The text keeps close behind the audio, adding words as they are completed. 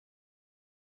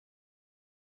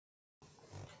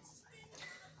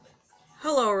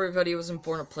Hello everybody, I wasn't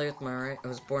born to play with my right, I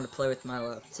was born to play with my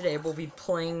left. Today we'll be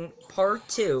playing part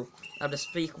 2 of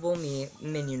Despicable Me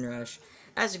Minion Rush.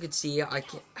 As you can see, I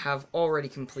have already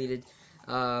completed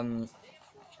the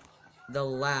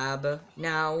lab.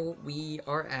 Now we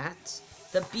are at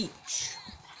the beach.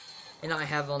 And I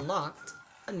have unlocked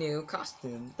a new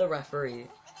costume, the referee.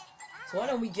 So why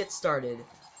don't we get started?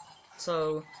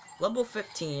 So, level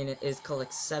 15 is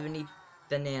collect 70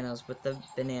 bananas with the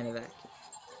banana vacuum.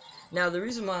 Now, the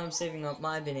reason why I'm saving up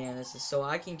my bananas is so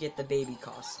I can get the baby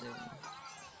costume.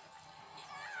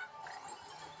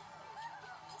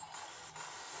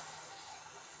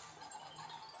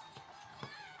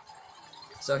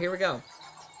 So, here we go.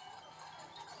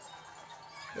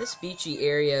 This beachy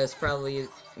area is probably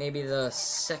maybe the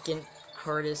second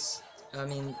hardest,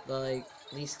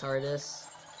 least hardest.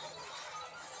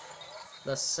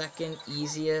 The second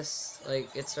easiest,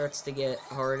 it starts to get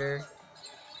harder.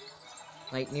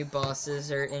 New bosses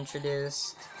are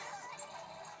introduced.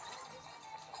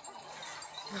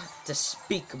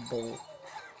 Despicable.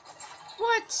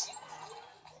 What?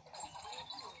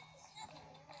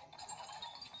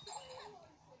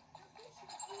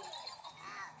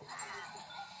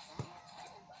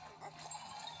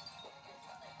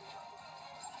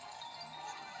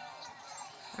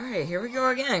 Alright, here we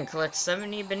go again. Collect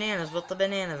 70 bananas with the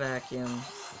banana vacuum.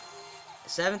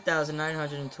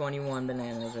 7,921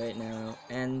 bananas right now,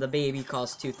 and the baby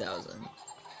costs 2,000.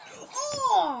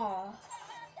 Oh!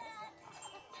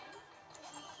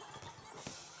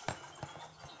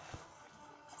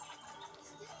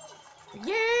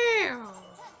 Yeah!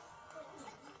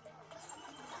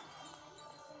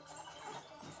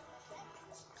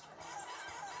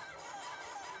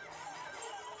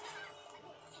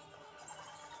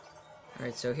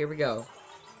 Alright, so here we go.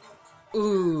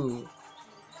 Ooh!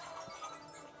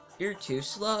 You're too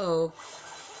slow.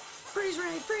 Freeze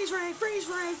ray, freeze ray, freeze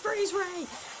ray, freeze ray,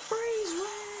 freeze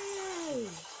ray.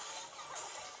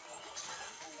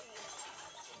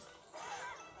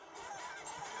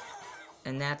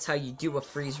 And that's how you do a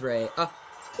freeze ray. Oh,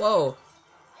 whoa.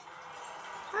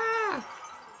 Ah.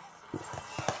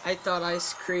 I thought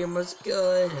ice cream was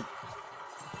good.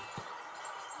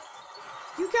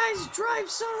 You guys drive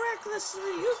so recklessly.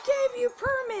 Who gave you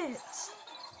permits?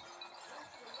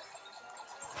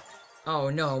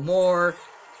 Oh no, more.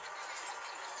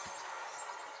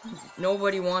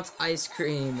 Nobody wants ice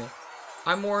cream.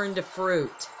 I'm more into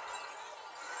fruit.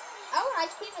 I want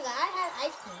ice cream because I have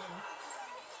ice cream.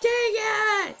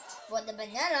 Dang it! For the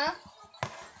banana,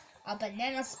 a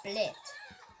banana split.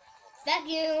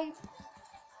 Vacuum!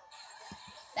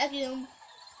 Vacuum!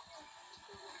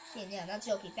 Yeah, not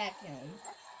joking, vacuum.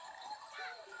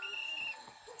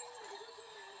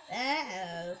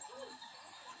 Uh-oh.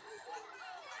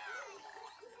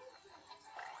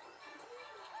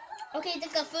 Okay,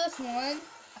 take the first one. I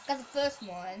got the first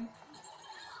one.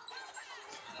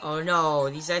 Oh no,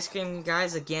 these ice cream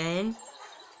guys again?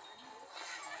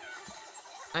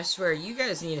 I swear, you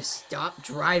guys need to stop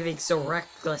driving so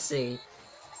recklessly.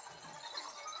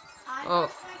 Oh.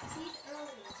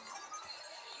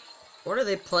 What are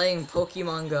they playing?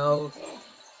 Pokemon Go?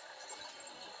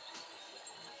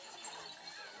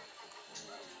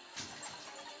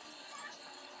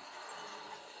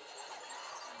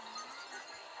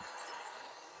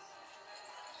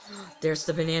 There's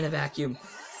the banana vacuum.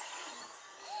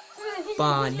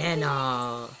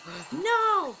 Banana!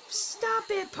 No! Stop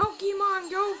it, Pokemon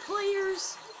Go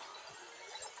players!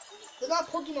 They're not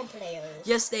Pokemon players.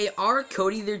 Yes, they are,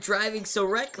 Cody. They're driving so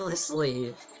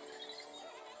recklessly.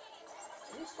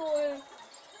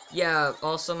 Yeah,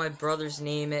 also my brother's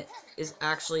name is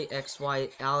actually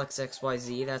Alex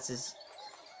XYZ. That's his...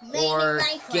 Or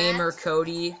Gamer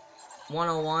Cody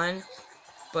 101.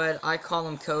 But I call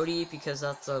him Cody because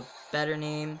that's a better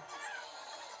name.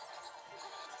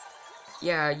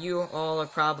 Yeah, you all are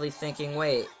probably thinking,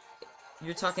 wait,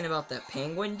 you're talking about that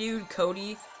penguin dude,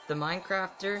 Cody, the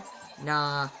Minecrafter?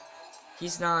 Nah,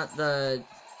 he's not the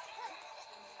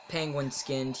penguin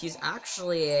skinned. He's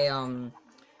actually a,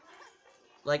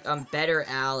 better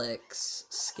Alex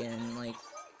skin,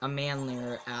 a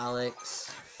manlier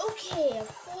Alex. Okay,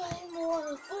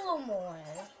 four more.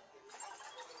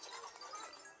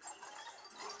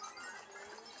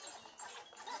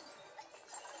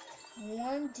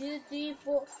 1, 2, 3,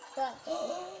 4, 5.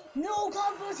 No,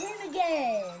 God was him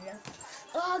again.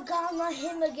 Oh, God, not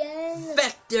him again.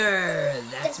 Vector!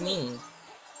 That's me.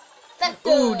 Vector.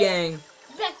 Ooh, dang.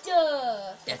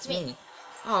 Vector. That's me.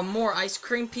 Oh, more ice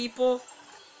cream people?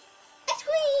 Ice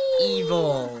cream.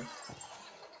 Evil.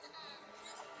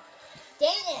 Dang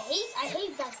it, I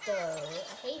hate Vector.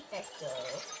 I hate Vector.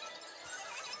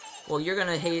 Well, you're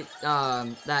gonna hate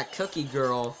that cookie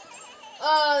girl.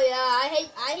 Oh yeah,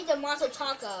 I hate the monster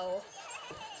taco.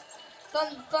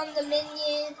 From the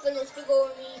Minion, from the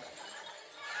Squiggle meat.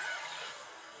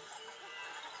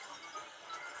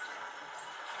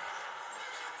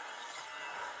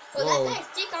 Well, Whoa. that guy's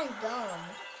stick on gum.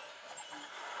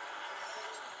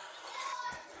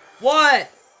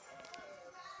 What?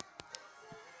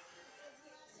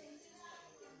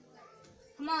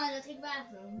 Come on, let's take a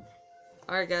bathroom.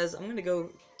 Alright guys, I'm gonna go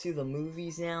to the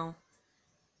movies now.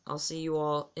 I'll see you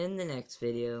all in the next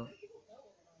video.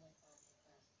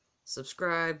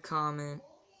 Subscribe, comment,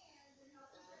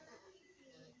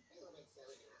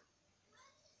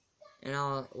 and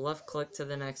I'll left click to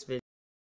the next video.